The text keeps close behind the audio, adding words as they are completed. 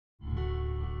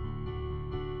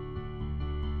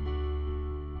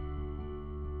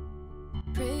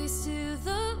Praise to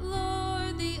the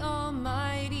Lord, the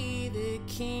Almighty, the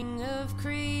King of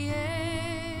creation.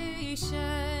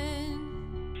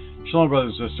 Shalom,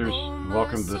 brothers and sisters, and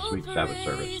welcome to this week's Sabbath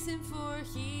service.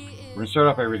 We're going to start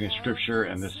off by reading scripture,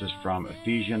 and this is from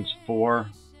Ephesians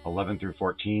 4:11 through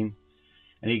 14.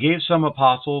 And he gave some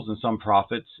apostles, and some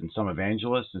prophets, and some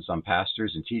evangelists, and some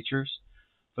pastors and teachers,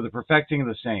 for the perfecting of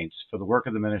the saints, for the work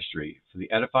of the ministry, for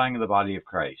the edifying of the body of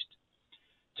Christ,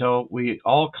 till we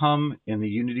all come in the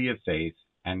unity of faith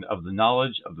and of the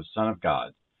knowledge of the Son of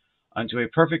God, unto a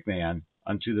perfect man,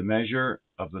 unto the measure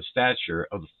of the stature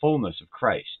of the fulness of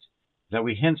Christ, that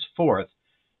we henceforth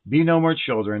be no more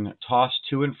children, tossed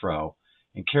to and fro,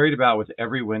 and carried about with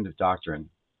every wind of doctrine,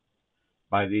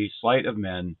 by the sleight of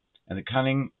men, and the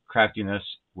cunning craftiness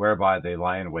whereby they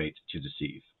lie in wait to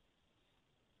deceive.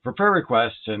 For prayer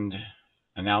requests and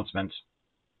announcements,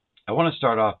 I want to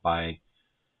start off by,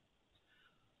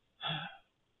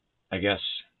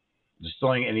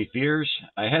 distilling any fears.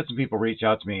 I had some people reach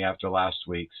out to me after last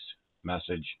week's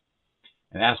message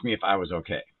and ask me if I was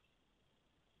okay.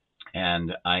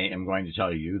 And I am going to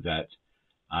tell you that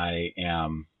I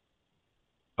am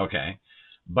okay.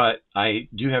 But I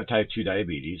do have type 2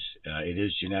 diabetes. It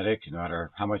is genetic. No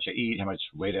matter how much I eat, how much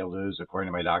weight I lose, according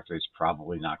to my doctor, it's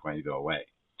probably not going to go away.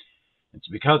 It's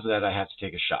because of that I have to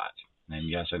take a shot. And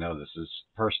yes, I know this is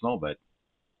personal, but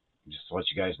just to let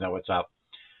you guys know what's up.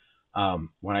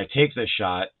 When I take this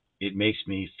shot, it makes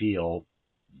me feel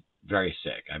very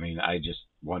sick. I mean, I just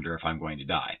wonder if I'm going to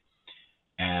die.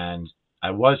 And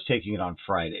I was taking it on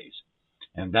Fridays.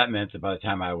 And that meant that by the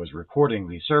time I was recording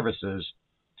these services,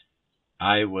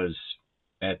 I was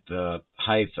at the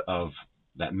height of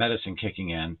that medicine kicking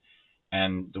in.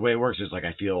 And the way it works is like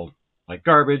I feel like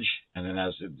garbage. And then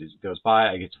as it goes by,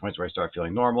 I get to points where I start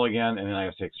feeling normal again. And then I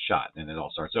have to take the shot. And it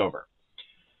all starts over.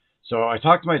 So I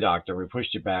talked to my doctor. We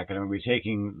pushed it back. And I'm going to be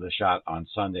taking the shot on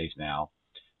Sundays now,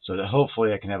 so that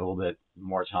hopefully I can have a little bit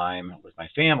more time with my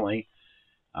family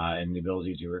and the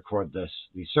ability to record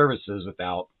these services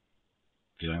without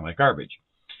feeling like garbage.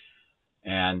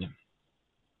 And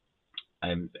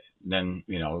then,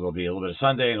 there'll be a little bit of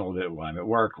Sunday and a little bit when I'm at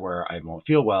work where I won't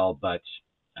feel well, but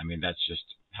I mean, that's just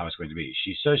how it's going to be.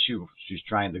 She says she's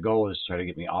trying, the goal is to try to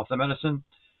get me off the medicine,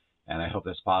 and I hope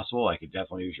that's possible. I could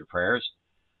definitely use your prayers,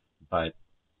 but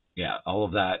yeah, all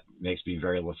of that makes me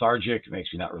very lethargic. It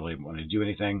makes me not really want to do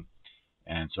anything,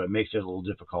 and so it makes it a little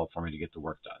difficult for me to get the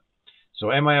work done.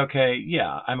 So am I okay?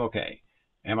 Yeah, I'm okay.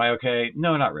 Am I okay?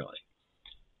 No, not really.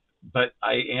 But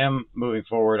I am moving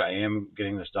forward. I am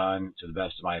getting this done to the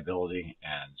best of my ability,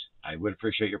 and I would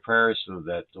appreciate your prayers so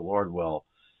that the Lord will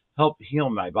help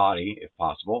heal my body if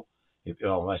possible. When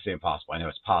I say impossible, I know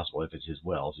it's possible if it's His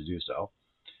will to do so.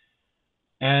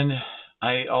 And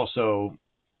I also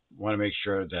want to make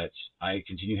sure that I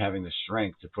continue having the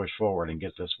strength to push forward and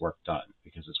get this work done,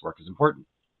 because this work is important.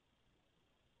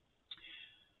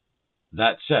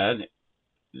 That said,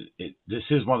 this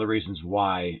is one of the reasons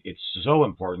why it's so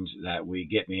important that we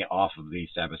get me off of these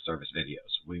Sabbath service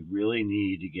videos. We really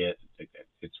need to get,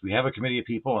 we have a committee of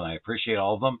people, and I appreciate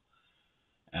all of them,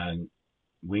 and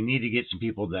we need to get some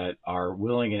people that are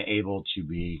willing and able to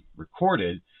be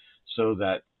recorded so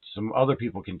that some other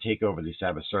people can take over these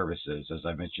Sabbath services, as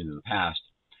I mentioned in the past,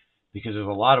 because there's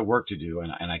a lot of work to do,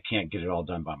 and I can't get it all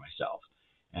done by myself.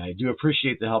 And I do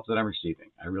appreciate the help that I'm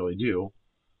receiving. I really do.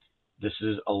 This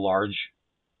is a large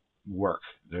work.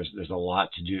 There's a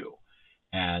lot to do,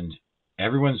 and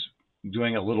everyone's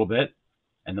doing a little bit,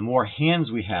 and the more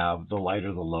hands we have, the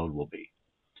lighter the load will be.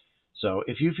 So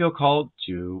if you feel called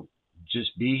to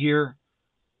just be here,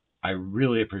 I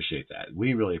really appreciate that.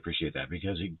 We really appreciate that,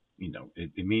 because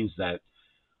it means that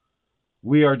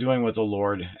we are doing what the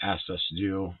Lord asked us to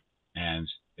do, and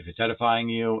if it's edifying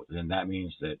you, then that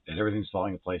means that everything's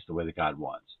falling in place the way that God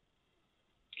wants.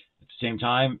 At the same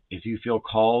time, if you feel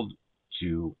called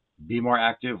to be more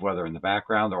active, whether in the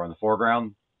background or in the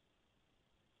foreground,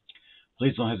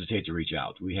 please don't hesitate to reach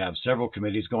out. We have several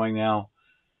committees going now,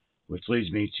 which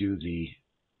leads me to the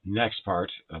next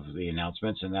part of the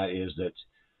announcements, and that is that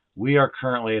we are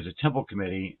currently, as a temple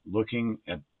committee, looking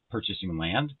at purchasing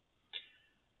land.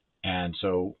 And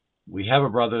so we have a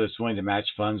brother that's willing to match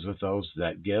funds with those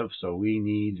that give, so we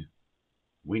need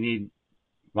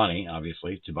money,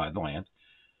 obviously, to buy the land.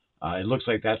 It looks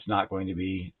like that's not going to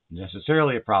be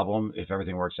necessarily a problem if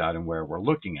everything works out and where we're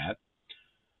looking at.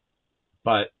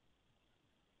 But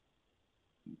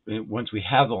once we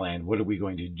have the land, what are we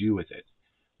going to do with it?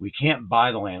 We can't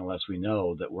buy the land unless we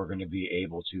know that we're going to be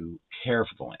able to care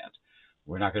for the land.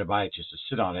 We're not going to buy it just to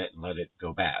sit on it and let it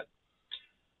go bad.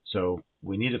 So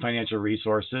we need the financial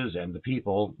resources and the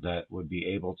people that would be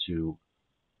able to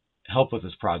help with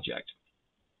this project.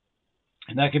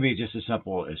 And that can be just as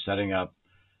simple as setting up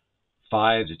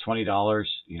 $5 to $20.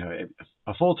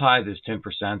 A full tithe is 10%,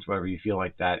 whatever you feel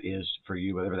like that is for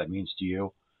you, whatever that means to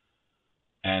you.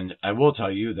 And I will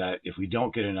tell you that if we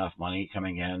don't get enough money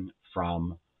coming in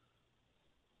from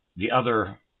the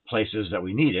other places that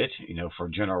we need it, for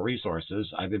general resources,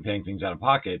 I've been paying things out of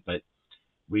pocket, but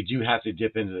we do have to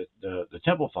dip into the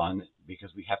temple fund because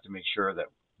we have to make sure that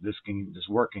this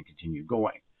work can continue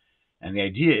going. And the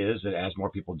idea is that as more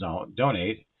people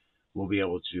donate, we'll be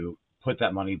able to put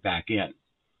that money back in.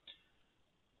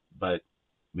 But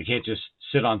we can't just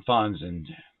sit on funds and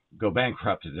go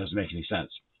bankrupt. It doesn't make any sense.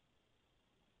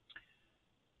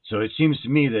 So it seems to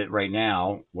me that right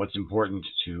now, what's important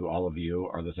to all of you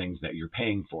are the things that you're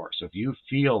paying for. So if you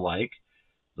feel like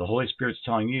the Holy Spirit's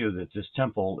telling you that this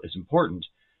temple is important,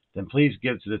 then please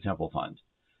give to the temple fund.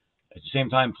 At the same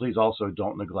time, please also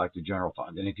don't neglect the general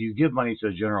fund. And if you give money to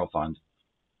the general fund,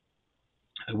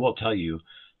 I will tell you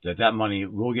that that money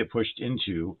will get pushed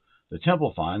into the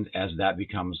temple fund as that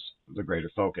becomes the greater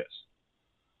focus.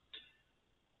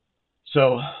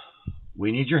 So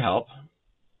we need your help.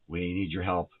 We need your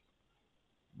help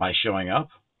by showing up,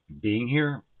 being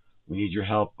here. We need your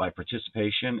help by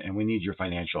participation, and we need your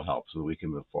financial help so that we can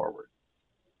move forward.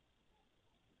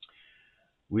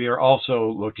 We are also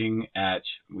looking at,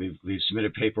 we've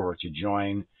submitted paperwork to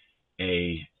join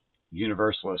a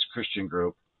Universalist Christian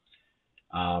group.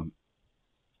 It's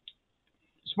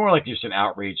more like just an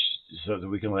outreach so that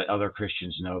we can let other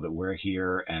Christians know that we're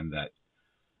here, and that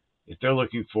if they're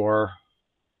looking for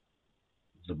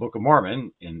the Book of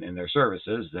Mormon in their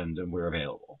services, then we're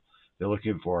available. If they're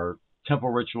looking for temple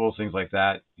rituals, things like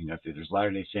that, if there's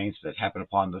Latter-day Saints that happen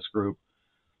upon this group,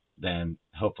 then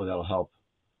hopefully that'll help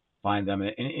find them.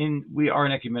 And we are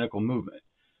an ecumenical movement.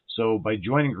 So by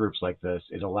joining groups like this,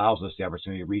 it allows us the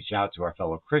opportunity to reach out to our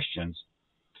fellow Christians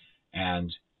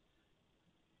and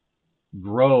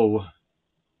grow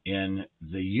in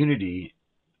the unity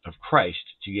of Christ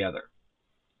together.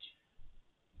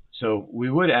 So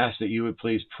we would ask that you would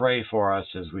please pray for us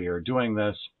as we are doing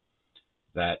this,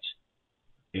 that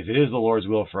if it is the Lord's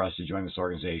will for us to join this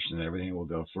organization, that everything will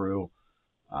go through.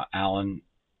 Alan,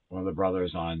 one of the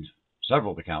brothers on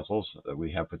several of the councils that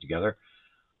we have put together,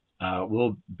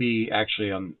 will be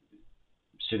actually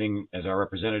sitting as our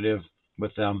representative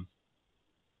with them.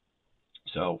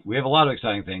 So we have a lot of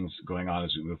exciting things going on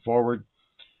as we move forward,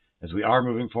 as we are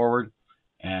moving forward,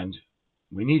 and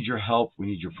we need your help, we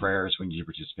need your prayers, we need your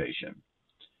participation.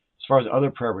 As far as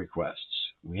other prayer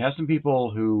requests, we have some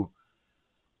people who,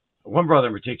 one brother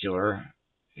in particular,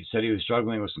 he said he was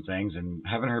struggling with some things and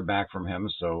haven't heard back from him,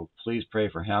 so please pray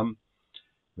for him.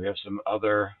 We have some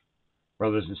other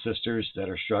brothers and sisters that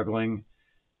are struggling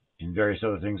in various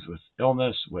other things with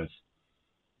illness, with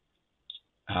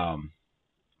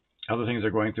other things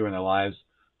they're going through in their lives.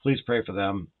 Please pray for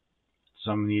them.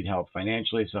 Some need help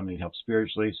financially, some need help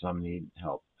spiritually, some need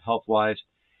help health-wise.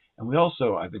 And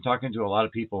I've been talking to a lot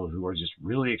of people who are just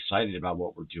really excited about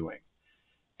what we're doing.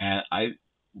 And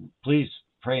please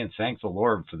pray and thank the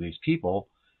Lord for these people.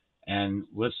 And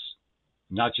let's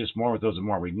not just mourn with those who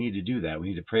mourn. We need to do that. We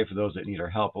need to pray for those that need our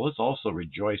help. But let's also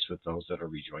rejoice with those that are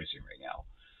rejoicing right now.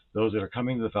 Those that are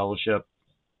coming to the fellowship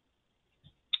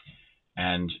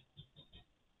and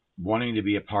wanting to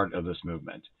be a part of this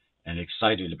movement and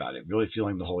excited about it, really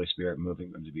feeling the Holy Spirit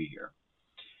moving them to be here.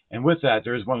 And with that,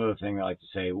 there's one other thing I like to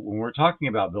say. When we're talking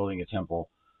about building a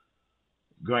temple,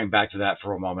 going back to that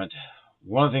for a moment,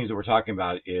 one of the things that we're talking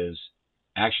about is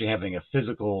actually having a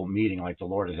physical meeting like the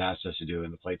Lord has asked us to do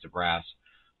in the Plates of Brass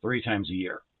 3 times a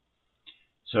year.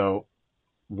 So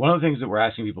one of the things that we're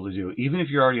asking people to do, even if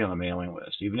you're already on the mailing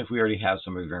list, even if we already have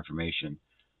some of your information,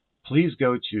 please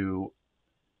go to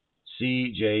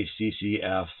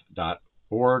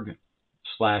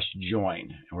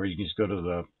cjccf.org/join, or you can just go to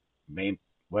the main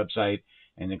website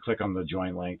and then click on the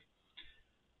join link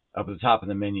up at the top of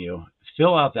the menu.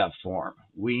 Fill out that form.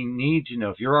 We need to know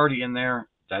if you're already in there.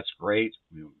 That's great.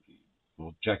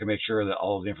 We'll check and make sure that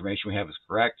all of the information we have is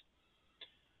correct.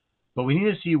 But we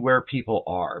need to see where people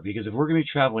are, because if we're going to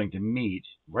be traveling to meet,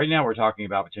 right now we're talking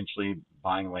about potentially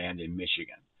buying land in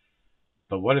Michigan.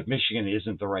 But what if Michigan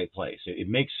isn't the right place? It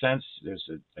makes sense. There's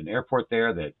an airport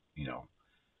there that,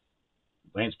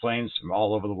 lands planes from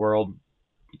all over the world.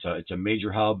 It's a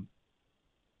major hub.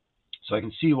 So I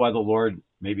can see why the Lord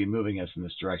may be moving us in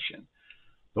this direction.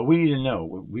 But we need to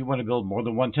know, we want to build more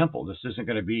than one temple. This isn't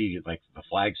going to be like the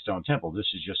flagstone temple.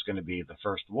 This is just going to be the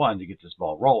first one to get this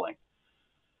ball rolling.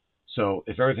 So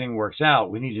if everything works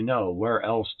out, we need to know, where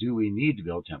else do we need to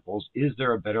build temples? Is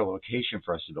there a better location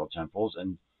for us to build temples?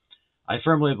 And I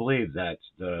firmly believe that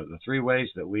the three ways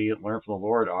that we learn from the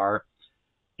Lord are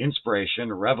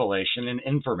inspiration, revelation, and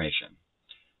information.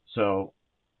 So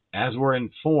as we're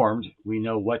informed, we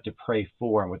know what to pray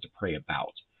for and what to pray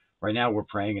about. Right now we're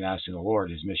praying and asking the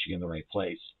Lord, is Michigan the right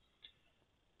place?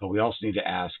 But we also need to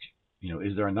ask,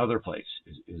 is there another place?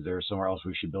 Is there somewhere else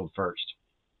we should build first?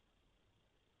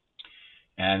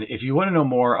 And if you want to know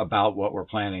more about what we're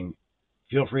planning,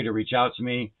 feel free to reach out to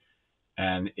me.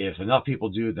 And if enough people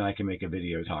do, then I can make a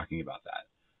video talking about that.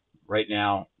 Right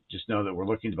now, just know that we're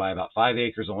looking to buy about 5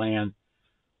 acres of land,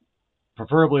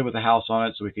 preferably with a house on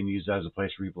it, so we can use that as a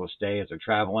place for people to stay as they're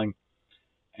traveling.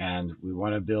 And we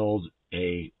want to build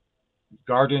a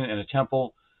garden and a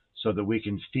temple so that we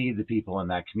can feed the people in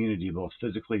that community, both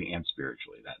physically and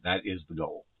spiritually. That is the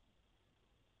goal.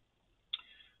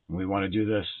 And we want to do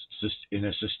this in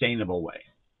a sustainable way.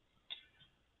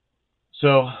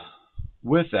 So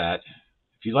with that,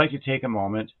 if you'd like to take a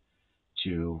moment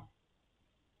to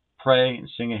pray and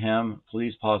sing a hymn,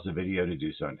 please pause the video to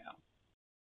do so now.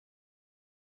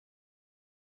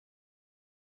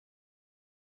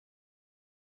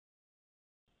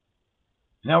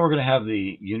 Now we're going to have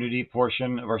the unity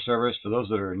portion of our service. For those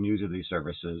that are new to these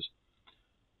services,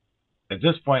 at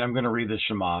this point I'm going to read the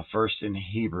Shema first in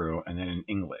Hebrew and then in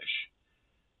English.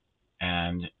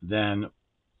 And then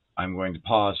I'm going to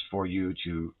pause for you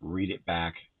to read it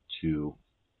back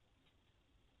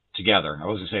together. I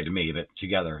wasn't going to say to me, but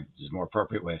together is a more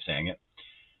appropriate way of saying it.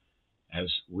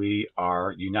 As we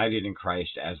are united in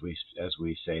Christ as we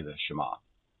say the Shema.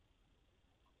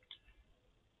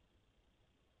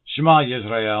 Shema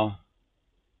Yisrael,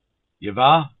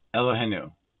 Yavah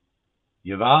Eloheinu,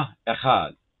 Yavah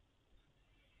Echad.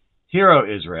 Hear, O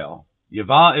Israel,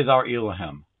 Yavah is our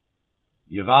Elohim.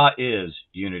 Yavah is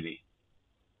unity.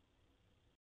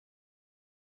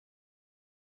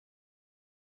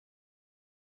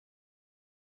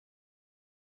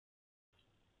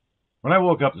 When I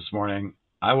woke up this morning,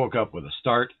 I woke up with a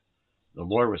start. The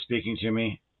Lord was speaking to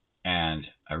me, and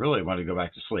I really wanted to go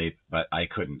back to sleep, but I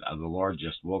couldn't. The Lord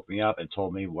just woke me up and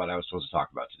told me what I was supposed to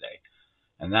talk about today,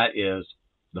 and that is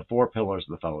the 4 pillars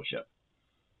of the fellowship.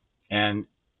 And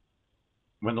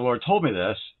when the Lord told me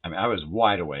this, I was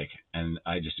wide awake, and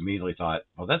I just immediately thought,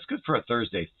 well, that's good for a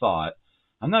Thursday thought.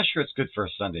 I'm not sure it's good for a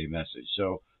Sunday message.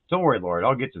 So don't worry, Lord,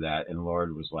 I'll get to that. And the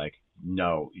Lord was like,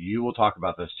 no, you will talk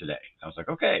about this today. I was like,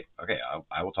 okay,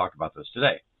 I will talk about this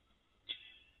today.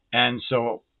 And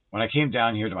so when I came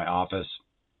down here to my office,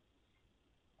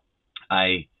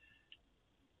 I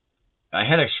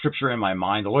had a scripture in my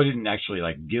mind. The Lord didn't actually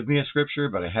give me a scripture,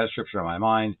 but I had a scripture in my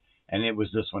mind, and it was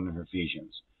this one in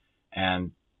Ephesians.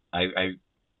 And I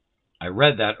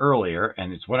read that earlier,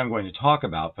 and it's what I'm going to talk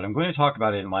about, but I'm going to talk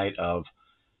about it in light of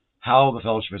how the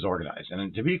fellowship is organized.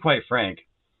 And to be quite frank,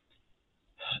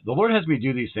 the Lord has me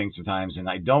do these things sometimes, and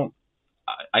I don't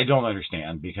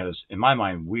understand, because in my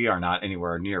mind, we are not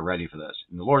anywhere near ready for this.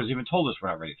 And the Lord has even told us we're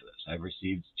not ready for this. I've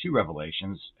received 2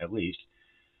 revelations, at least,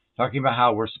 talking about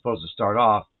how we're supposed to start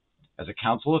off as a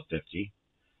council of 50,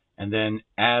 and then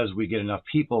as we get enough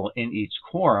people in each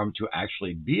quorum to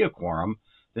actually be a quorum,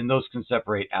 then those can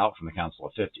separate out from the council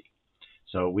of 50.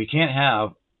 So we can't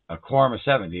have a quorum of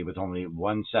 70 with only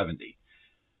 170.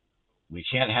 We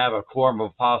can't have a quorum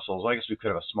of apostles. I guess we could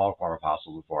have a small quorum of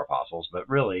apostles with 4 apostles, but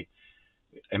really,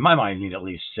 in my mind, you need at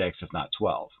least 6, if not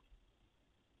 12.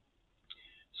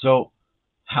 So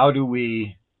how do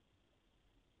we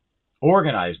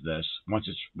organize this once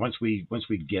we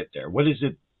get there? What is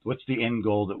it? What's the end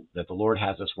goal that the Lord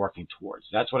has us working towards?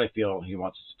 That's what I feel He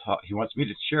wants us to talk. He wants me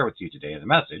to share with you today as a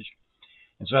message,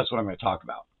 and so that's what I'm going to talk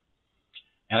about.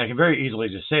 And I can very easily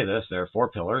just say this. There are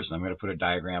 4 pillars, and I'm going to put a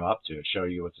diagram up to show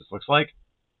you what this looks like.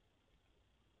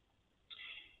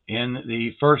 In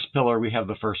the first pillar, we have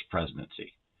the first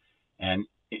presidency. And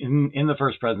in the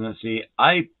first presidency,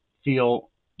 I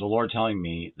feel the Lord telling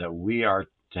me that we are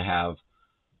to have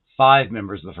 5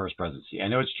 members of the first presidency. I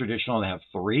know it's traditional to have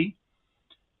 3,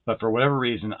 but for whatever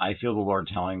reason, I feel the Lord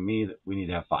telling me that we need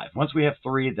to have 5. Once we have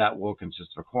 3, that will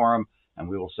consist of a quorum, and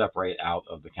we will separate out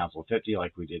of the Council of 50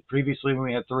 like we did previously when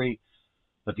we had 3.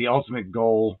 But the ultimate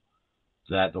goal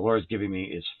that the Lord is giving me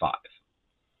is 5.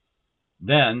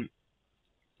 Then,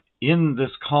 in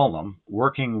this column,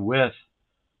 working with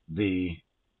the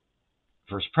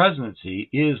first presidency,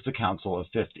 is the Council of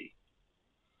 50.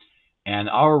 And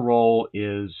our role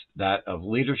is that of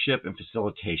leadership and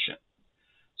facilitation.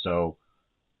 So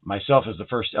myself as the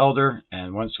first elder,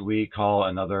 and once we call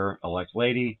another elect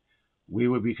lady, we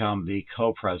would become the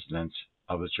co-president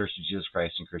of the Church of Jesus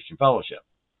Christ and Christian Fellowship.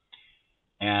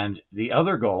 And the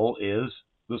other goal is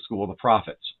the School of the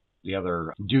Prophets, the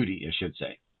other duty, I should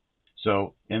say.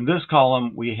 So in this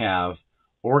column, we have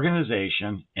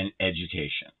organization and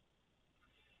education.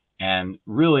 And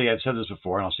really, I've said this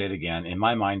before, and I'll say it again, in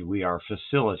my mind, we are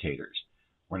facilitators.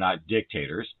 We're not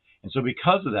dictators. And so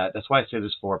because of that, that's why I say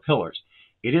there's 4 pillars.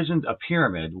 It isn't a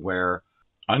pyramid where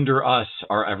under us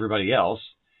are everybody else.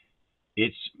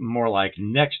 It's more like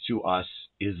next to us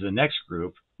is the next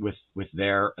group with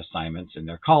their assignments and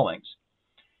their callings.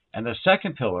 And the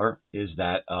second pillar is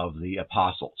that of the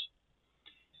apostles.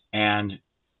 And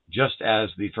just as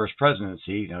the first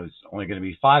presidency, it's only going to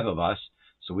be 5 of us,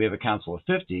 so we have a council of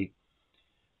 50.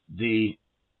 The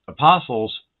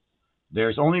apostles,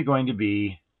 there's only going to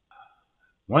be,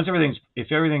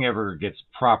 if everything ever gets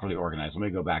properly organized, let me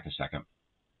go back a second.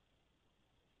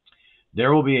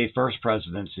 There will be a first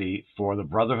presidency for the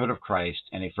Brotherhood of Christ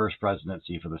and a first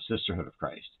presidency for the Sisterhood of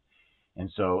Christ. And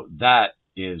so that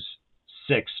is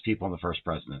 6 people in the first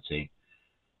presidency.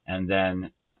 And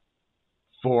then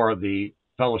for the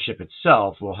fellowship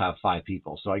itself, we'll have 5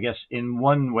 people. So I guess in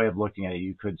one way of looking at it,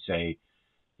 you could say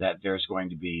that there's going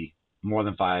to be more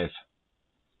than 5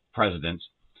 presidents.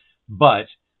 But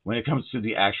when it comes to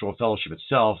the actual fellowship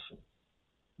itself,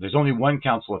 there's only one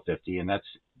council of 50, and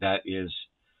that is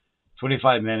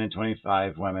 25 men and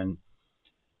 25 women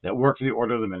that work for the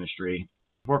order of the ministry,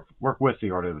 work with the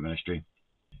order of the ministry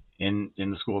in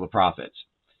the school of the prophets.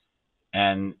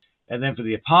 And then for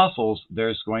the apostles,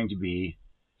 there's going to be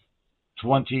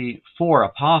 24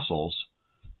 apostles,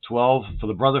 12 for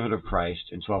the Brotherhood of Christ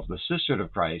and 12 for the Sisterhood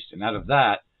of Christ. And out of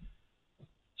that,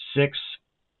 6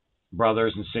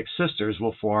 brothers and 6 sisters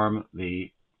will form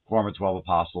the quorum of 12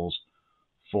 apostles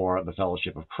for the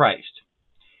fellowship of Christ.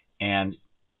 And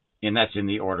that's in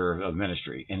the order of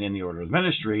ministry. And in the order of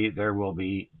ministry, there will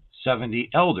be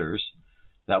 70 elders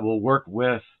that will work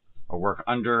with or work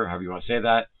under, however you want to say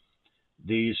that,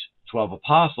 these 12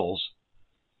 apostles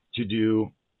to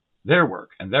do their work.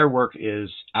 And their work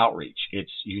is outreach.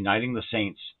 It's uniting the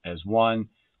saints as one.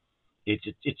 It's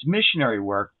missionary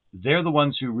work. They're the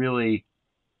ones who really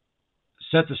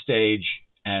set the stage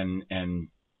and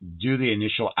do the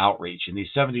initial outreach. And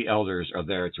these 70 elders are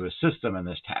there to assist them in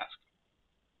this task.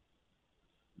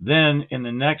 Then in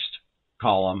the next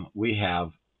column, we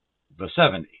have the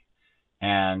 70.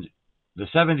 And the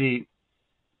 70,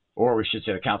 or we should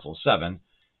say the council of 7,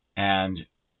 and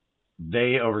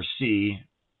they oversee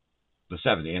the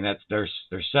 70. And there's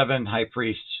 7 high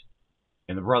priests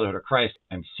in the Brotherhood of Christ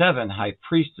and 7 high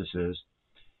priestesses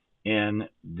in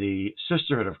the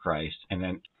Sisterhood of Christ.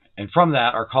 And from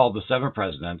that are called the 7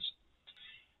 presidents.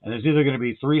 And there's either going to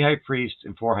be 3 high priests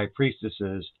and 4 high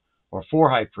priestesses, or 4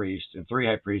 high priests and 3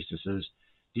 high priestesses,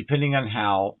 depending on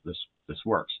how this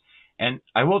works. And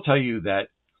I will tell you that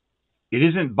it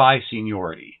isn't by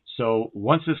seniority. So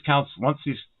once this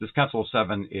council of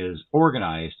 7 is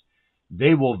organized,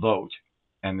 they will vote,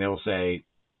 and they'll say,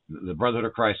 the Brotherhood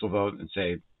of Christ will vote and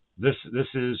say, this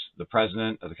is the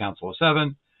president of the council of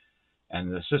 7,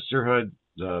 and the sisterhood,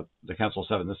 the council of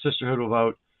 7, the sisterhood will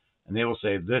vote, and they will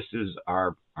say, this is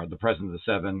the president of the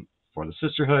 7 for the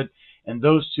sisterhood, and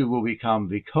those 2 will become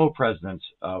the co-presidents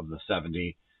of the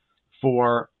 70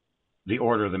 for the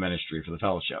order of the ministry, for the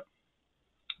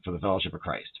fellowship of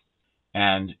Christ.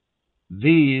 And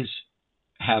these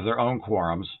have their own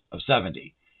quorums of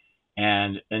 70.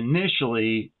 And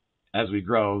initially, as we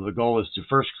grow, the goal is to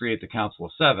first create the council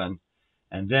of 7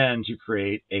 and then to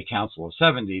create a council of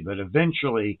 70. But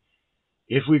eventually,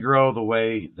 if we grow the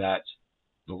way that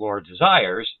the Lord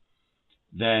desires,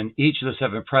 then each of the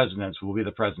 7 presidents will be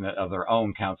the president of their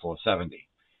own council of 70.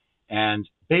 And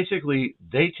basically,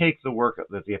 they take the work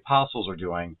that the apostles are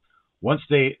doing. Once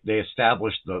they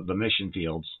establish the mission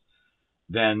fields,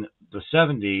 then the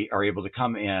 70 are able to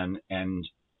come in and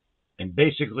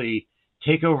basically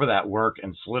take over that work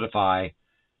and solidify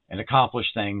and accomplish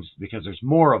things because there's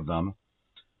more of them.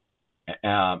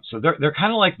 So they're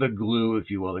kind of like the glue, if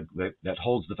you will, that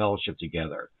holds the fellowship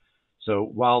together. So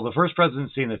while the first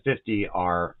presidency and the 50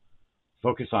 are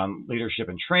focused on leadership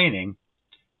and training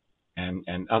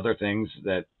and other things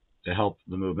that to help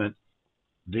the movement,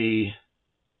 the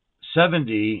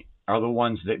 70 are the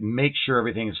ones that make sure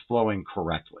everything is flowing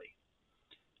correctly.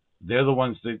 They're the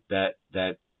ones that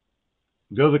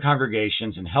go to the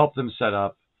congregations and help them set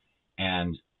up,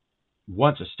 and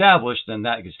once established, then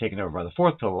that gets taken over by the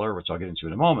 4th pillar, which I'll get into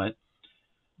in a moment.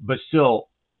 But still,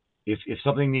 if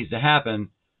something needs to happen,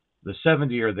 the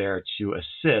 70 are there to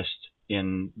assist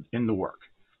in the work.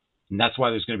 And that's why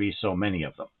there's going to be so many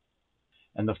of them.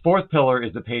 And the 4th pillar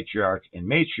is the patriarch and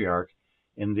matriarch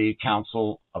in the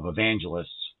council of evangelists,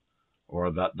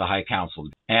 or the high council.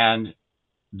 And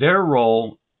their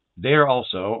role, they're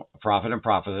also a prophet and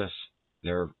prophetess.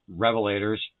 They're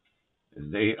revelators.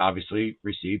 They obviously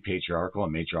receive patriarchal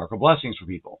and matriarchal blessings from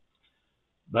people.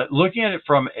 But looking at it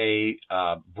from a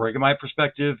Brighamite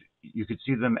perspective, you could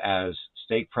see them as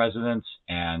stake presidents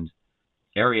and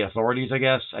area authorities, I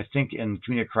guess. I think in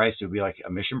Community of Christ, it would be like a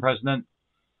mission president.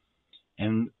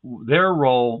 And their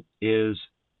role is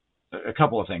a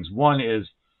couple of things. One is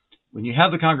when you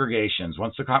have the congregations,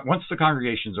 once the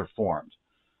congregations are formed,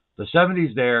 the 70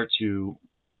 is there to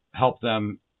help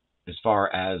them as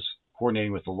far as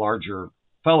coordinating with the larger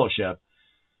fellowship.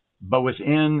 But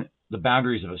within the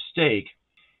boundaries of a stake,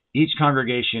 each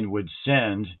congregation would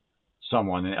send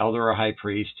someone, an elder or high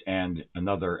priest, and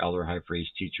another elder, high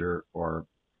priest, teacher, or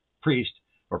priest,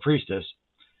 or priestess,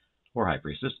 or high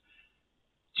priestess,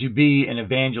 to be an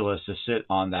evangelist to sit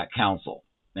on that council.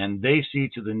 And they see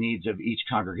to the needs of each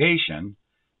congregation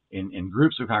in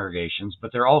groups of congregations,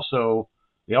 but they also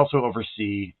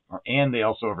oversee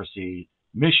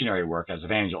missionary work as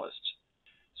evangelists.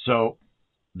 So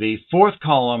the fourth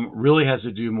column really has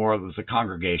to do more with the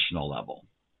congregational level.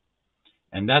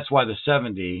 And that's why the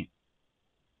 70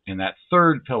 in that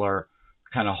third pillar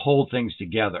kind of hold things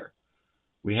together.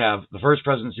 We have the first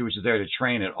presidency, which is there to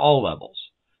train at all levels,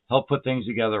 help put things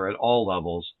together at all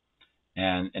levels,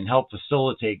 and help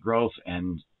facilitate growth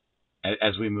and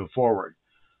as we move forward.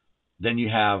 Then you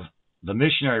have the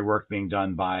missionary work being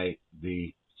done by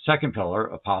the second pillar,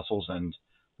 apostles and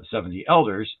the 70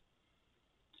 elders.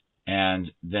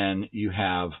 And then you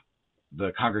have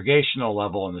the congregational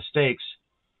level and the stakes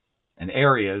and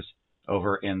areas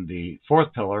over in the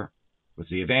fourth pillar with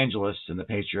the evangelists and the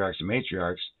patriarchs and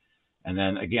matriarchs. And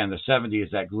then again, the 70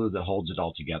 is that glue that holds it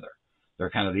all together. They're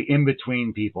kind of the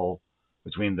in-between people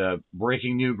between the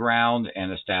breaking new ground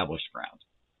and established ground.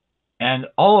 And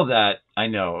all of that, I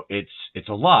know, it's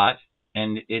a lot,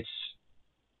 and it's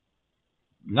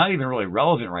not even really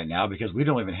relevant right now because we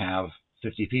don't even have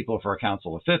 50 people for a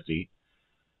council of 50.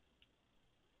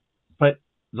 But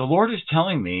the Lord is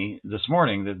telling me this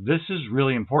morning that this is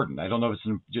really important. I don't know if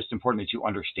it's just important that you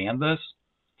understand this,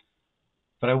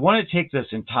 but I want to take this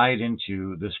and tie it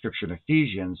into the scripture in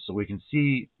Ephesians so we can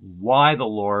see why the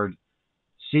Lord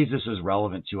sees this as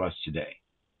relevant to us today.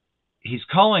 He's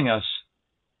calling us,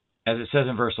 as it says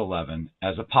in verse 11,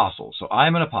 as apostles. So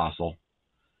I'm an apostle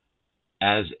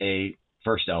as a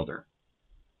first elder.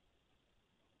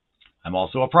 I'm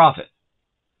also a prophet.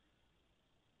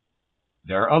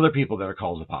 There are other people that are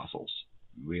called apostles.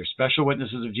 We are special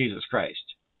witnesses of Jesus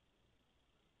Christ.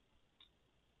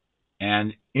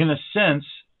 And in a sense,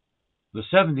 the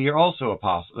 70 are also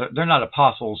apostles. They're not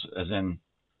apostles as in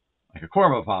like a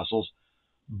quorum of apostles,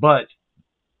 but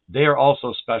they are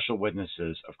also special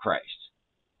witnesses of Christ.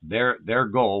 Their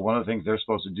goal, one of the things they're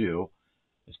supposed to do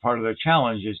as part of their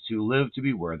challenge, is to live to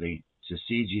be worthy, to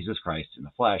see Jesus Christ in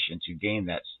the flesh, and to gain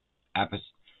that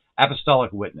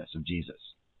apostolic witness of Jesus.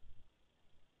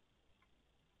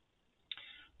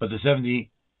 But the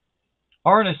 70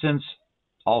 are, in a sense,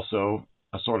 also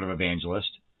a sort of evangelist.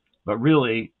 But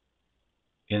really,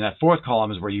 in that fourth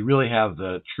column is where you really have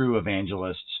the true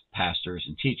evangelists, pastors,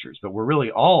 and teachers. But we're really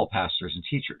all pastors and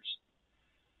teachers.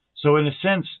 So in a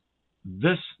sense,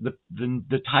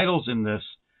 the titles in this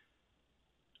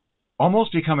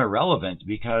almost become irrelevant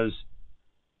because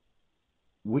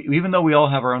even though we all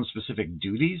have our own specific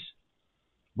duties,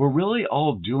 we're really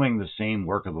all doing the same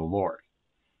work of the Lord.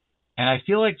 And I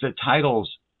feel like the titles,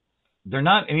 they're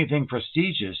not anything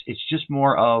prestigious. It's just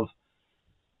more of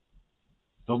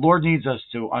the Lord needs us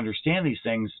to understand these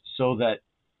things so that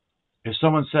if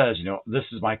someone says, this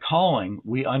is my calling,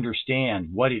 we understand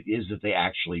what it is that they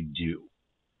actually do.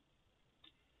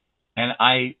 And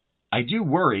I do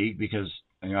worry because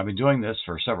I've been doing this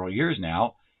for several years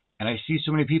now, and I see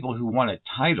so many people who want a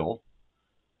title.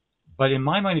 But in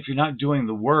my mind, if you're not doing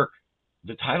the work,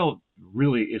 the title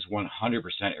really is 100%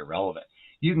 irrelevant.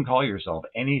 You can call yourself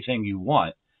anything you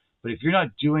want, but if you're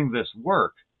not doing this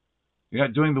work, you're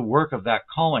not doing the work of that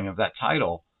calling, of that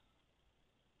title,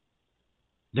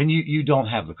 then you don't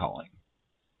have the calling.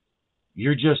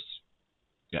 You're just,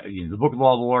 the book of the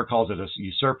law of the Lord calls it a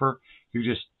usurper. You're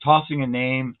just tossing a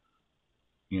name,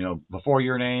 before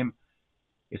your name.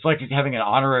 It's like having an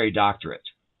honorary doctorate.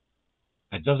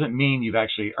 That doesn't mean you've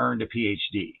actually earned a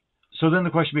PhD. So then the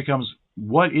question becomes,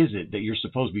 what is it that you're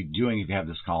supposed to be doing if you have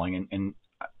this calling? And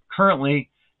currently,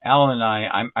 Alan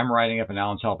and I'm writing up, and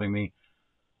Alan's helping me.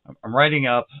 I'm writing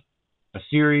up a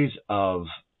series of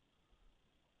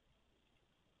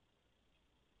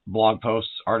blog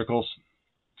posts, articles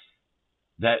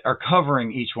that are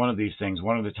covering each one of these things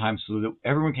one at a time so that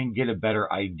everyone can get a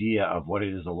better idea of what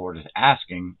it is the Lord is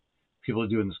asking people to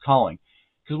do in this calling.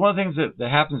 Because one of the things that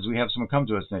happens is we have someone come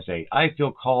to us and they say, I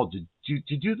feel called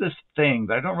to do this thing,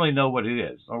 but I don't really know what it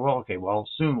is. Oh, well, okay, well,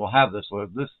 soon we'll have this. Well,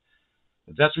 if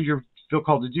that's what you feel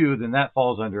called to do, then that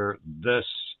falls under this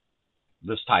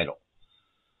title.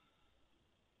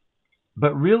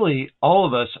 But really, all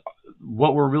of us,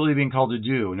 what we're really being called to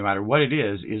do, no matter what it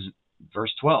is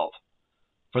verse 12.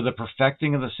 For the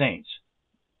perfecting of the saints,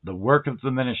 the work of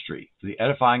the ministry, for the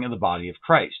edifying of the body of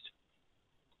Christ.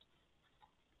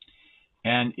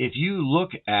 And if you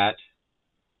look at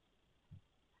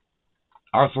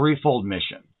our threefold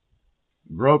mission,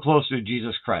 grow closer to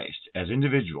Jesus Christ as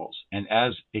individuals and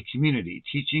as a community,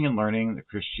 teaching and learning the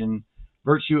Christian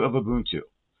virtue of Ubuntu.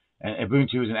 And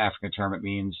Ubuntu is an African term.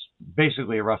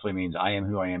 It roughly means I am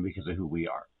who I am because of who we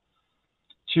are.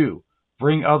 2,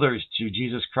 bring others to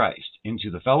Jesus Christ, into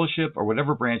the fellowship or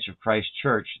whatever branch of Christ's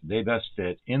church they best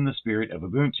fit in the spirit of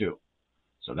Ubuntu.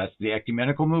 So that's the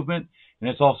ecumenical movement, and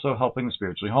it's also helping the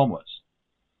spiritually homeless.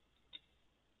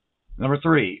 Number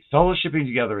 3, fellowshipping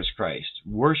together as Christ,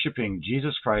 worshiping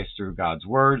Jesus Christ through God's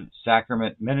word,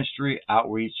 sacrament, ministry,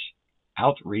 outreach,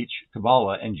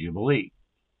 Kabbalah, and Jubilee.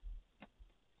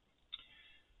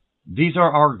 These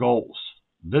are our goals.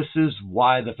 This is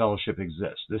why the fellowship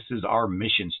exists. This is our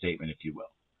mission statement, if you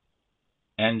will.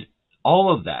 And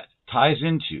all of that ties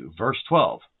into verse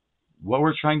 12. What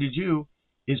we're trying to do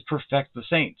is perfect the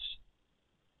saints.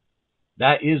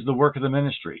 That is the work of the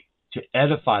ministry, to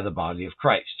edify the body of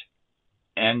Christ.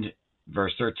 And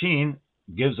verse 13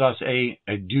 gives us a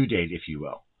due date, if you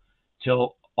will,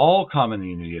 till all come in the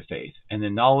unity of faith and the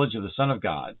knowledge of the Son of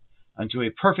God, unto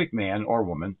a perfect man or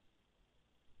woman,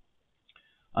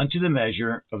 unto the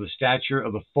measure of the stature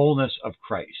of the fulness of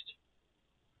Christ.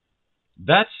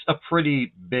 That's a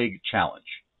pretty big challenge.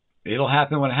 It'll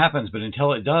happen when it happens, but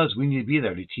until it does, we need to be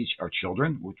there to teach our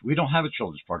children, which we don't have a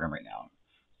children's program right now.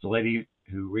 The lady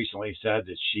who recently said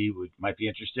that she might be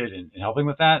interested in helping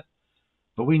with that,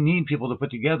 but we need people to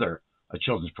put together a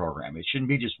children's program. It shouldn't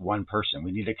be just one person.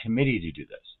 We need a committee to do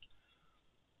this.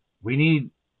 We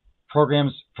need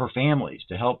programs for families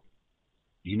to help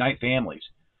unite families.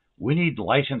 We need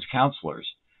licensed counselors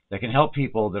that can help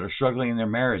people that are struggling in their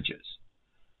marriages.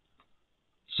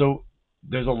 So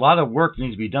there's a lot of work that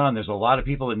needs to be done. There's a lot of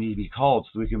people that need to be called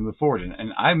so we can move forward.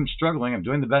 And I'm struggling. I'm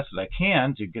doing the best that I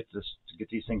can to get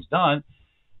these things done.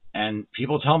 And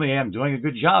people tell me I'm doing a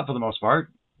good job for the most part.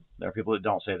 There are people that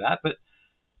don't say that, but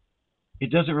it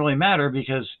doesn't really matter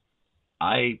because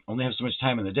I only have so much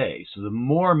time in the day. So the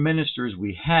more ministers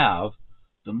we have,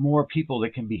 the more people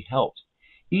that can be helped.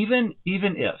 Even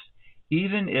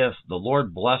if the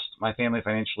Lord blessed my family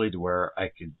financially to where I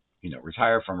could,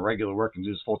 retire from regular work and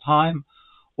do this full time,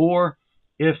 or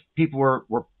if people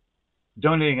were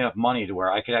donating enough money to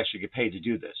where I could actually get paid to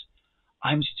do this,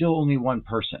 I'm still only one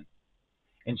person.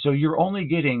 And so you're only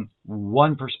getting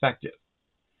one perspective.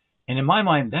 And in my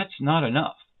mind, that's not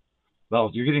enough. Well,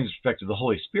 you're getting the perspective of the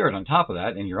Holy Spirit on top of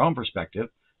that and your own perspective.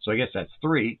 So I guess that's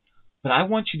 3. But I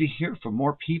want you to hear from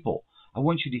more people. I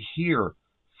want you to hear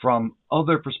from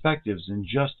other perspectives than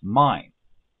just mine.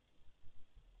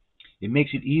 It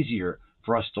makes it easier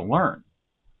for us to learn.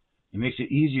 It makes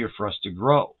it easier for us to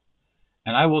grow.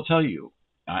 And I will tell you,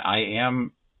 I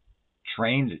am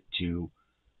trained to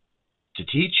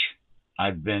teach.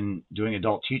 I've been doing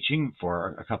adult teaching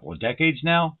for a couple of decades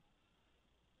now.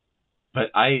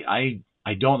 But I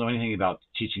don't know anything about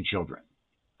teaching children.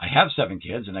 I have 7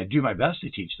 kids, and I do my best to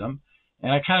teach them.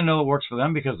 And I kind of know what works for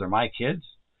them because they're my kids.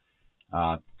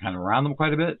 Kind of around them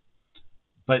quite a bit.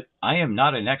 But I am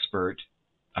not an expert.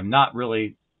 I'm not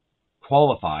really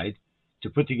qualified to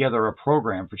put together a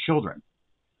program for children.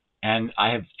 And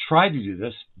I have tried to do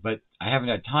this, but I haven't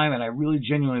had time. And I really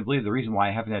genuinely believe the reason why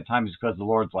I haven't had time is because the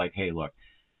Lord's like, hey, look,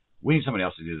 we need somebody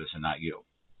else to do this and not you.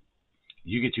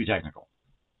 You get too technical.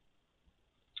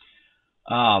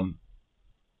 So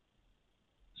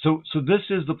this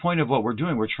is the point of what we're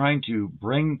doing. We're trying to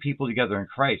bring people together in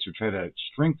Christ. We're trying to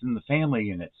strengthen the family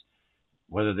units,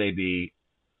 whether they be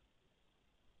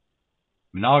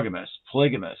monogamous,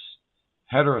 polygamous,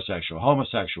 heterosexual,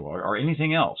 homosexual, or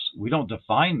anything else. We don't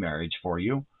define marriage for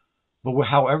you, but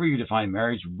however you define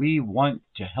marriage, we want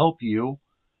to help you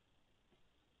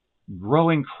grow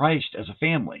in Christ as a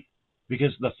family,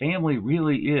 because the family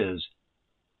really is.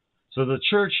 So the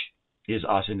church is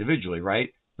us individually,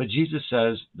 right? But Jesus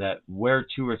says that where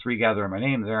 2 or 3 gather in my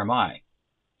name, there am I.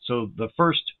 So the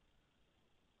first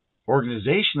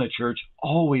organization of the church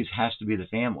always has to be the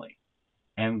family.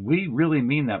 And we really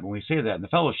mean that when we say that in the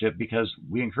fellowship, because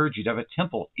we encourage you to have a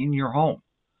temple in your home,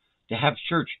 to have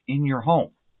church in your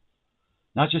home.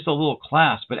 Not just a little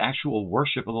class, but actual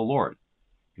worship of the Lord.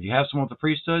 If you have someone with the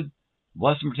priesthood,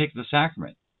 bless and partake of the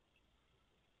sacrament.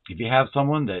 If you have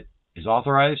someone that is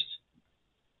authorized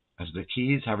as the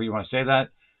keys, however you want to say that,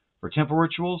 for temple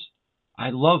rituals,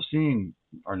 I love seeing,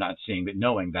 or not seeing, but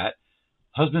knowing that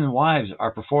husbands and wives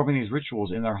are performing these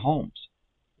rituals in their homes.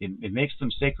 It makes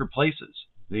them sacred places.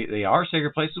 They are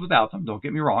sacred places without them, don't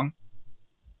get me wrong.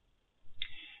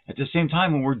 At the same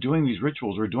time, when we're doing these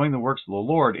rituals, we're doing the works of the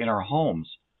Lord in our homes.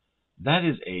 That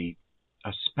is a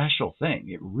special thing.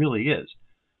 It really is.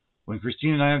 When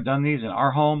Christine and I have done these in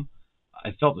our home,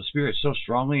 I felt the Spirit so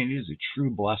strongly, and it is a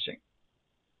true blessing.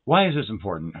 Why is this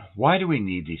important? Why do we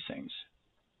need these things?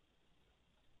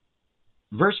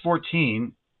 Verse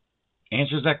 14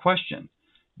 answers that question,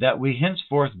 that we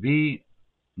henceforth be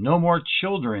no more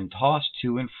children tossed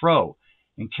to and fro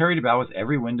and carried about with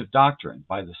every wind of doctrine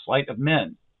by the sleight of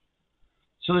men.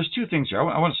 So there's two things here.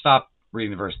 I want to stop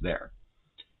reading the verse there.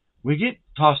 We get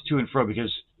tossed to and fro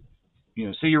because,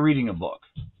 say you're reading a book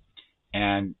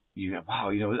and you go, wow,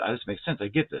 this makes sense. I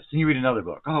get this. Then you read another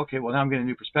book. Oh, okay, well, now I'm getting a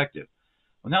new perspective.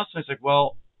 Well, now it's like,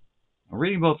 well, I'm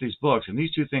reading both these books and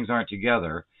these two things aren't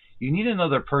together. You need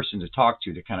another person to talk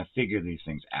to kind of figure these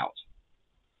things out.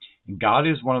 And God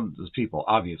is one of those people,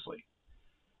 obviously.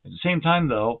 At the same time,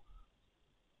 though,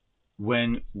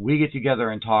 when we get together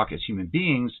and talk as human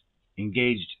beings,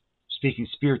 engaged, speaking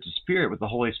spirit to spirit with the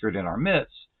Holy Spirit in our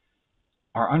midst,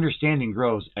 our understanding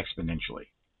grows exponentially.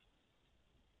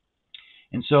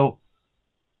 And so,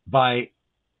 by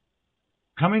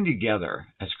coming together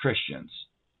as Christians,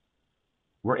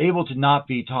 we're able to not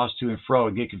be tossed to and fro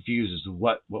and get confused as to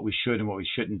what we should and what we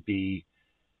shouldn't be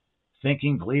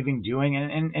thinking, believing, doing.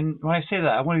 And when I say that,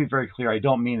 I want to be very clear. I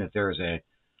don't mean that there is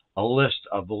a list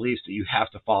of beliefs that you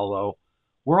have to follow.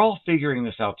 We're all figuring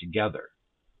this out together.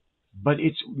 But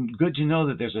it's good to know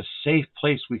that there's a safe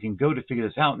place we can go to figure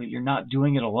this out and that you're not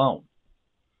doing it alone.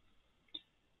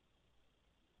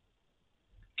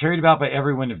 Carried about by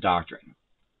every wind of doctrine.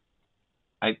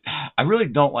 I really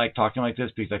don't like talking like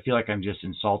this because I feel like I'm just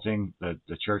insulting the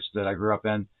church that I grew up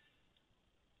in.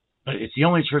 But it's the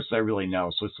only church that I really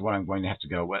know, so it's the one I'm going to have to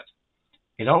go with.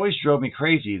 It always drove me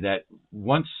crazy that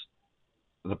once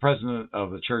the president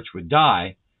of the church would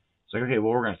die, it's like, okay,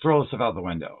 well, we're going to throw this stuff out the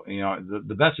window.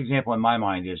 The best example in my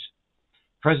mind is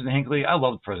President Hinckley. I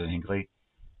loved President Hinckley.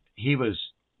 He was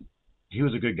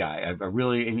a good guy.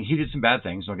 He did some bad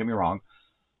things, don't get me wrong,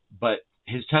 but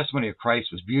his testimony of Christ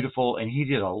was beautiful, and he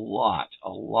did a lot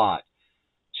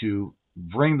to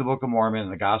bring the Book of Mormon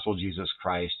and the gospel of Jesus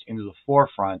Christ into the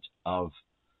forefront of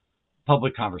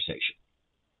public conversation.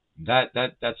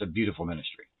 That's a beautiful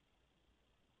ministry.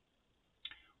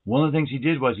 One of the things he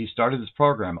did was he started this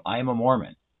program, I Am a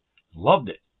Mormon. Loved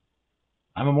it.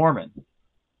 I'm a Mormon.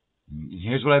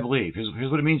 Here's what I believe. Here's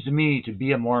what it means to me to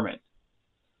be a Mormon.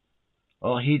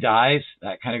 Well, he dies.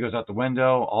 That kind of goes out the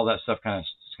window. All that stuff kind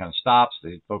of stops.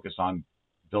 They focus on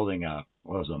building a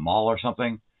mall or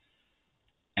something.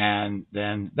 And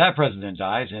then that president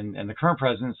dies, and the current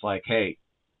president's like, hey,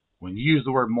 when you use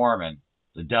the word Mormon,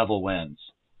 the devil wins.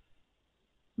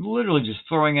 Literally just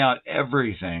throwing out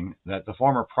everything that the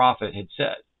former prophet had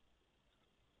said.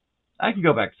 I can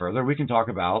go back further. We can talk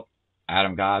about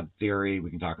Adam God theory.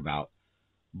 We can talk about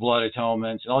blood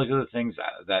atonements and all these other things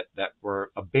that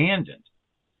were abandoned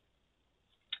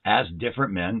as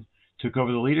different men took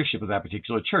over the leadership of that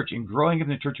particular church. And growing up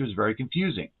in the church was very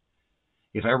confusing.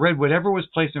 If I read whatever was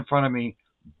placed in front of me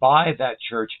by that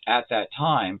church at that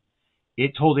time,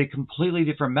 it told a completely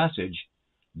different message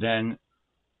than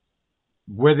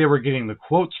where they were getting the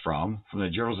quotes from the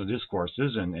Journals of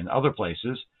Discourses and other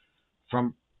places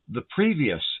from the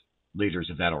previous leaders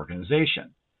of that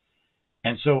organization.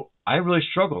 And so I really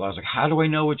struggled. I was like, how do I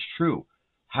know what's true?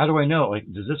 How do I know?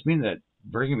 Like, does this mean that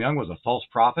Brigham Young was a false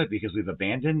prophet because we've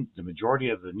abandoned the majority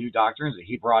of the new doctrines that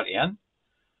he brought in?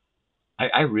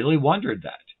 I really wondered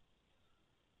that.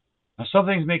 Now, some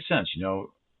things make sense,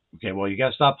 Okay, well, you got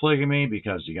to stop polygamy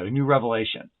because you got a new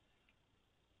revelation.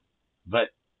 But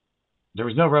there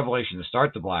was no revelation to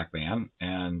start the black ban,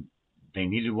 and they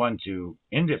needed one to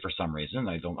end it for some reason.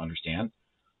 I don't understand.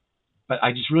 But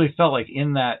I just really felt like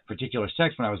in that particular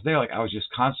text when I was there, like I was just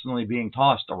constantly being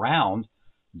tossed around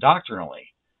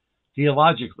doctrinally,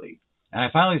 theologically. And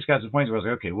I finally just got to the point where I was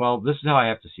like, okay, well, this is how I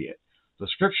have to see it. The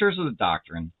scriptures are the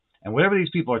doctrine, and whatever these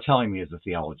people are telling me is the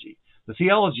theology. The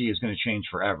theology is going to change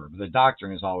forever, but the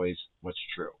doctrine is always what's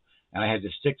true. And I had to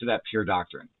stick to that pure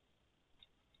doctrine.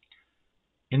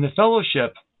 In the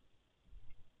fellowship,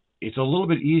 it's a little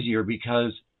bit easier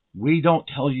because we don't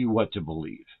tell you what to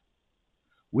believe.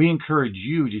 We encourage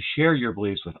you to share your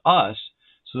beliefs with us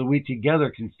so that we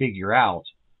together can figure out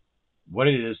what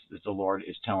it is that the Lord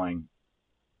is telling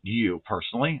you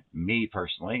personally, me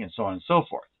personally, and so on and so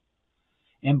forth.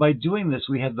 And by doing this,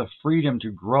 we have the freedom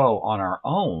to grow on our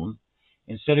own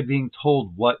instead of being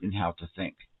told what and how to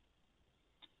think.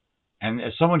 And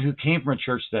as someone who came from a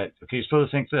church that, okay, you're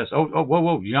supposed to think this. Oh,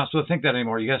 whoa, you're not supposed to think that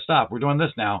anymore. You got to stop. We're doing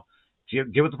this now.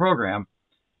 Get with the program.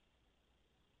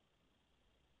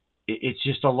 It's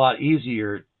just a lot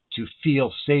easier to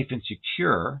feel safe and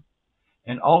secure,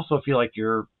 and also feel like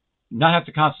you're not have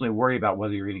to constantly worry about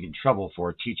whether you're going to get in trouble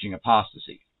for teaching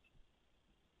apostasy.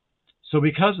 So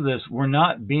because of this, we're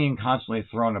not being constantly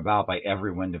thrown about by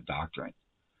every wind of doctrine.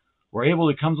 We're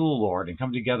able to come to the Lord and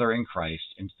come together in Christ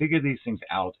and figure these things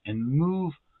out and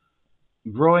move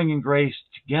growing in grace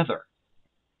together.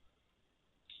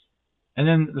 And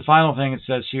then the final thing it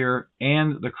says here,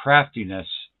 and the craftiness,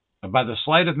 by the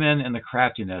sleight of men and the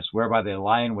craftiness, whereby they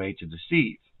lie in wait to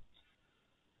deceive.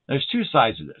 There's two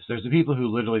sides of this. There's the people who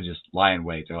literally just lie in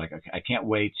wait. They're like, okay, I can't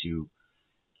wait to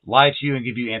lie to you and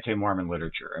give you anti-Mormon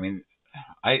literature. I mean,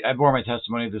 I bore my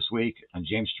testimony this week on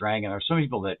James Strang, and there are some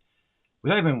people that,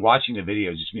 without even watching the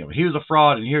videos, just, he was a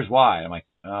fraud and here's why. I'm like,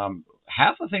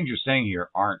 half the things you're saying here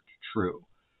aren't true.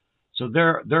 So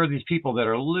there are these people that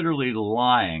are literally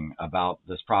lying about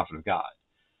this prophet of God.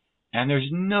 And there's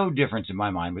no difference in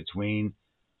my mind between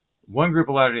one group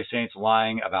of Latter-day Saints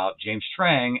lying about James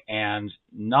Strang and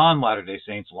non-Latter-day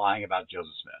Saints lying about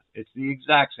Joseph Smith. It's the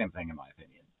exact same thing in my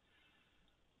opinion.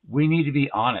 We need to be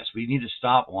honest. We need to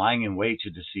stop lying in wait to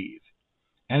deceive.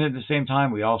 And at the same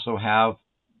time, we also have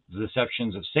the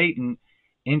deceptions of Satan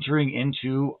entering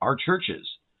into our churches,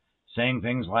 saying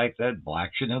things like that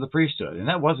black shouldn't have the priesthood. And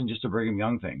that wasn't just a Brigham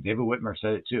Young thing. David Whitmer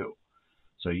said it too.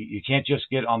 So you can't just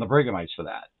get on the Brighamites for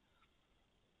that.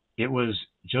 It was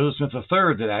Joseph Smith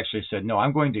III that actually said, no,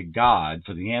 I'm going to God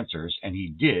for the answers. And he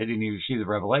did, and he received the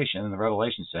revelation. And the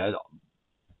revelation said,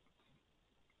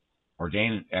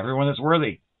 ordain everyone that's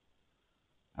worthy.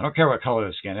 I don't care what color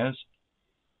the skin is.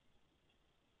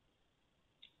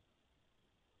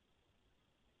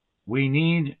 We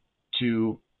need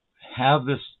to have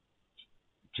this,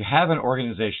 to have an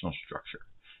organizational structure,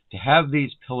 to have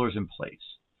these pillars in place,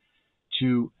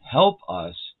 to help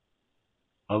us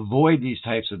avoid these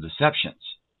types of deceptions.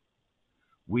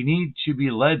 We need to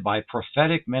be led by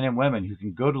prophetic men and women who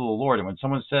can go to the Lord. And when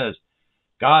someone says,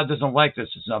 God doesn't like this,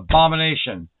 it's an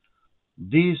abomination,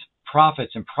 these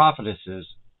prophets and prophetesses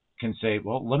can say,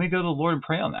 well, let me go to the Lord and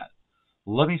pray on that.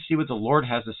 Let me see what the Lord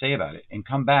has to say about it, and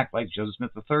come back like Joseph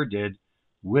Smith III did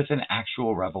with an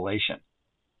actual revelation.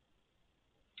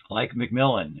 Like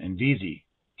Macmillan and Vesey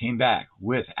came back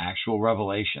with actual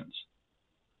revelations.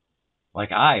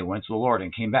 Like I went to the Lord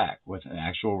and came back with an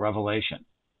actual revelation.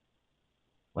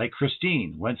 Like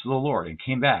Christine went to the Lord and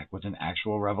came back with an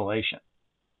actual revelation.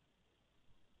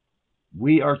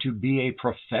 We are to be a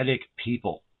prophetic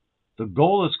people. The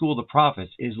goal of School of the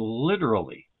Prophets is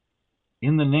literally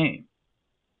in the name.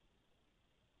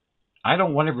 I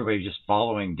don't want everybody just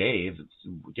following Dave.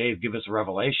 Dave, give us a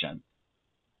revelation.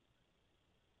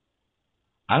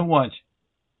 I want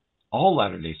all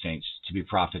Latter-day Saints to be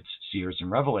prophets, seers,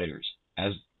 and revelators,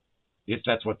 as if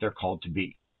that's what they're called to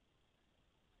be.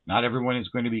 Not everyone is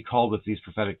going to be called with these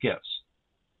prophetic gifts.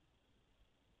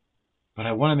 But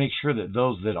I want to make sure that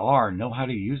those that are know how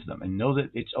to use them and know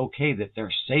that it's okay, that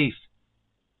they're safe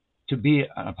to be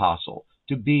an apostle,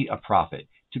 to be a prophet,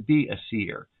 to be a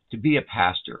seer, to be a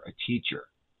pastor, a teacher,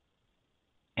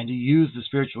 and to use the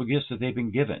spiritual gifts that they've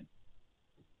been given.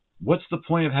 What's the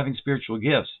point of having spiritual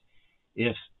gifts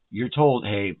if you're told,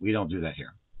 hey, we don't do that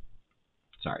here?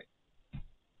 Sorry.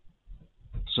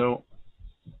 So,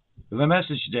 the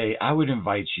message today, I would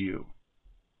invite you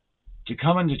to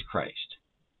come into Christ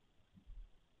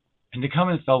and to come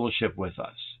in fellowship with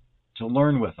us, to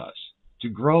learn with us, to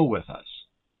grow with us,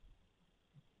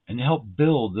 and to help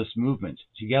build this movement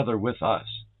together with us.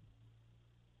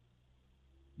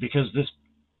 Because this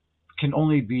can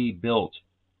only be built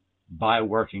by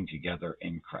working together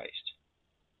in Christ.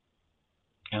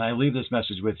 And I leave this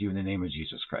message with you in the name of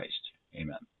Jesus Christ.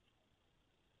 Amen.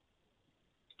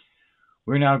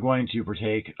 We're now going to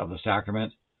partake of the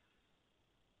sacrament.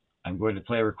 I'm going to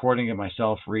play a recording of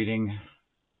myself reading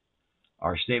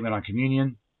our statement on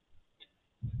communion,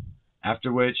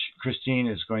 after which Christine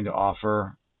is going to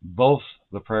offer both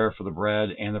the prayer for the bread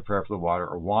and the prayer for the water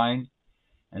or wine,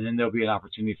 and then there'll be an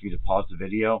opportunity for you to pause the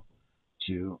video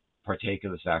to partake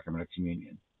of the sacrament of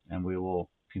communion, and we will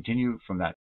continue from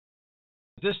that.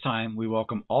 At this time, we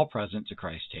welcome all present to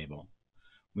Christ's table.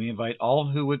 We invite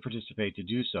all who would participate to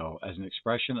do so as an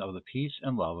expression of the peace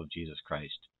and love of Jesus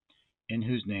Christ, in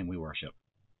whose name we worship.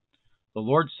 The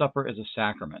Lord's Supper is a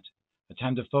sacrament, a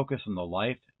time to focus on the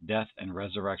life, death, and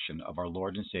resurrection of our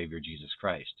Lord and Savior Jesus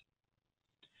Christ.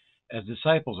 As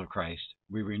disciples of Christ,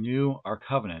 we renew our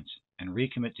covenants and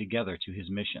recommit together to his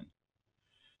mission,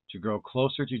 to grow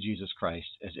closer to Jesus Christ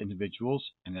as individuals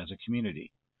and as a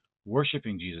community,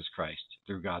 worshiping Jesus Christ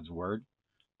through God's Word,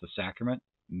 the sacrament,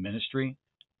 ministry,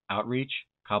 outreach,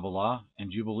 Kabbalah,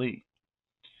 and Jubilee.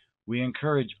 We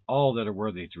encourage all that are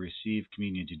worthy to receive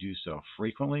communion to do so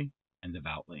frequently and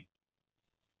devoutly.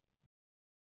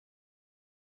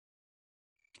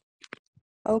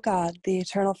 O God, the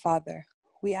eternal Father,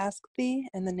 we ask thee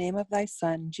in the name of thy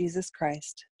Son, Jesus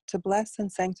Christ, to bless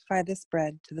and sanctify this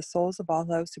bread to the souls of all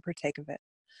those who partake of it,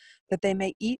 that they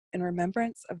may eat in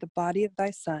remembrance of the body of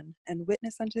thy Son, and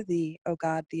witness unto thee, O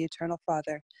God, the eternal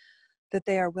Father, that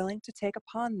they are willing to take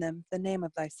upon them the name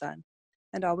of thy Son,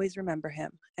 and always remember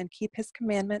him, and keep his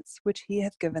commandments which he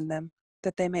hath given them,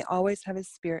 that they may always have his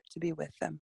Spirit to be with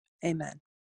them. Amen.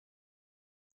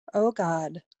 O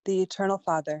God, the eternal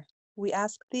Father, we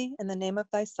ask thee in the name of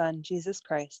thy Son, Jesus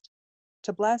Christ,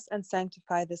 to bless and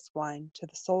sanctify this wine to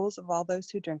the souls of all those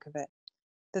who drink of it,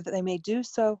 that they may do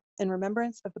so in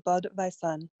remembrance of the blood of thy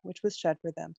Son, which was shed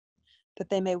for them, that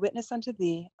they may witness unto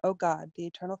thee, O God, the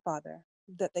eternal Father,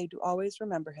 that they do always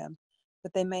remember him,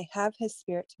 that they may have his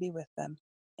Spirit to be with them.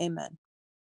 Amen.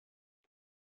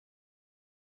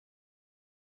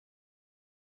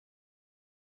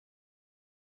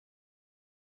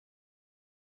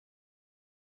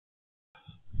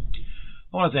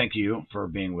 I want to thank you for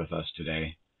being with us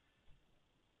today,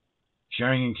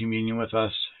 sharing in communion with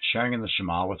us, sharing in the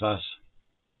Shema with us.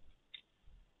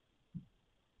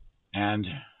 And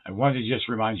I wanted to just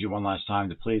remind you one last time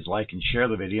to please like and share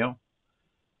the video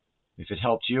if it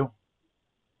helped you.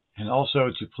 And also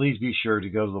to please be sure to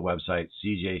go to the website,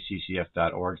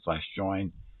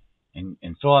 cjccf.org/join,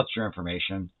 and fill out your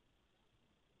information.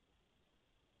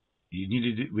 You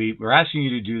need to we're asking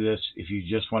you to do this if you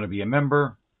just want to be a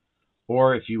member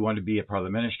or if you want to be a part of the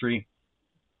ministry,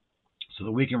 so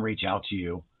that we can reach out to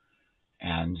you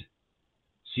and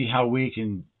see how we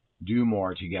can do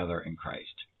more together in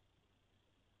Christ.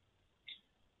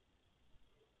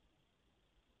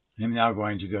 I'm now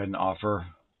going to go ahead and offer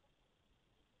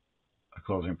a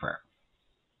closing prayer.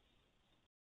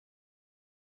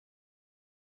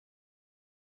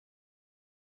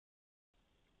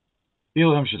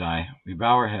 Elohim Shaddai, we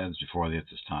bow our heads before thee at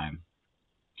this time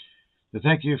to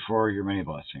thank you for your many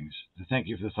blessings, to thank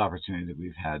you for this opportunity that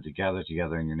we've had to gather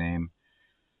together in your name,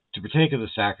 to partake of the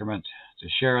sacrament, to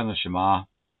share in the Shema,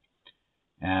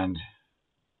 and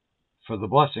for the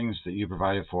blessings that you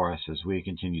provided for us as we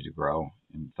continue to grow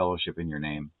in fellowship in your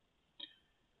name.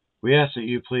 We ask that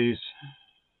you please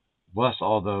bless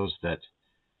all those that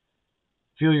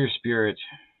feel your Spirit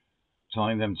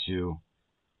telling them to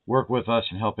work with us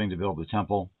in helping to build the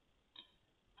temple.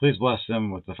 Please bless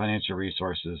them with the financial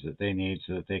resources that they need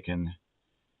so that they can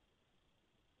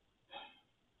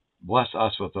bless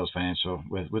us with those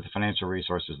with the financial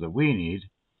resources that we need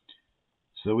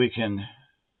so that we can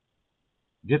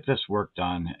get this work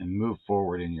done and move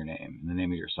forward in your name, in the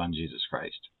name of your Son, Jesus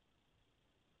Christ.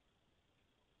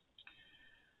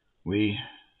 We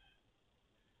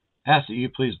ask that you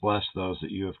please bless those that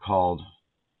you have called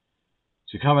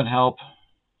to come and help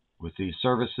with these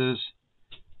services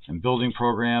and building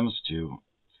programs, to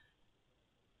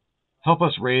help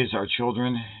us raise our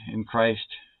children in Christ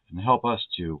and help us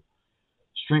to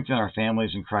strengthen our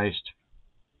families in Christ.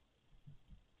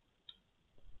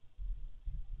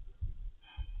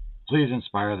 Please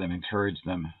inspire them, encourage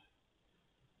them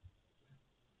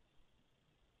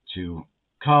to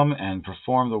come and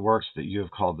perform the works that you have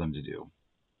called them to do.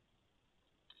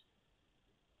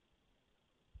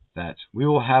 That we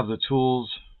will have the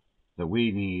tools that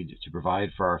we need to provide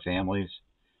for our families,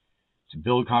 to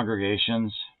build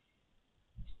congregations,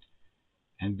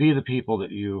 and be the people that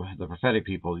the prophetic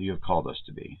people that you have called us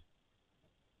to be.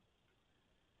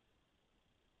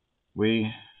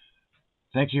 We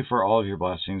thank you for all of your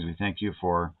blessings. We thank you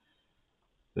for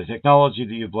the technology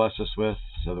that you've blessed us with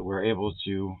so that we're able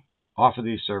to offer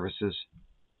these services.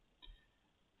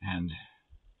 And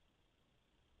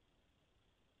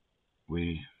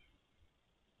we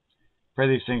pray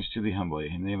these things to thee humbly.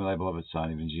 In the name of thy beloved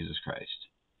Son, even Jesus Christ.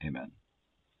 Amen.